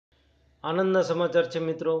આનંદના સમાચાર છે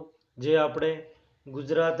મિત્રો, જે આપણે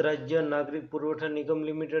ગુજરાત રાજ્ય નાગરિક પુરવઠા નિગમ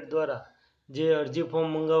લિમિટેડ દ્વારા જે અરજી ફોર્મ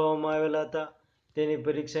મંગાવવામાં આવેલા હતા તેની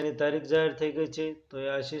પરીક્ષાની તારીખ જાહેર થઈ ગઈ છે. તો એ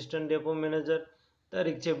આસિસ્ટન્ટ ડેપો મેનેજર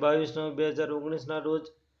તારીખ છે 22/9/2019ના રોજ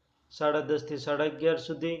 10:30 થી 11:30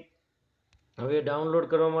 સુધી. હવે ડાઉનલોડ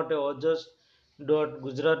કરવા માટે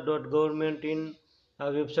ojas.gujarat.government.in આ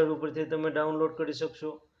વેબસાઇટ ઉપરથી તમે ડાઉનલોડ કરી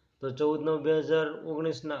શકશો. તો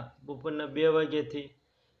 14/9/2019ના બપોરના 2 વાગ્યાથી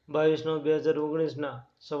 22/9/2019ના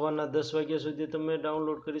સવારના 10 વાગ્યા સુધી તમે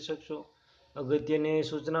ડાઉનલોડ કરી શકશો. અગત્યની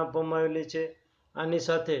સૂચના આપવામાં આવેલી છે. આની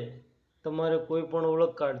સાથે તમારે કોઈ પણ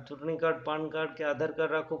ઓળખ કાર્ડ, ચૂંટણી કાર્ડ, પાન કાર્ડ કે આધાર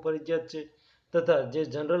કાર્ડ રાખવું ફરજિયાત છે. તથા જે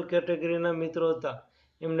જનરલ કેટેગરીના મિત્રો હતા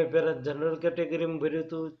એમને પહેલાં જનરલ કેટેગરીમાં ભર્યું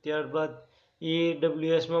હતું, ત્યારબાદ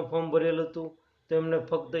EWSમાં ફોર્મ ભરેલું હતું, તો એમને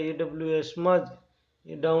ફક્ત EWSમાં જ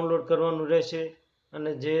ડાઉનલોડ કરવાનું રહેશે.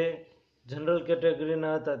 અને જે જનરલ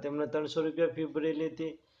કેટેગરીના હતા તેમને 300 રૂપિયા ફી ભરેલી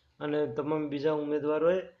હતી અને તમામ બીજા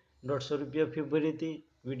ઉમેદવારોએ 150 રૂપિયા ફી ભરી હતી.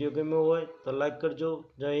 વિડીયો ગમ્યો હોય તો લાઈક કરજો.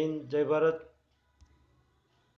 જય હિન્દ, જય ભારત.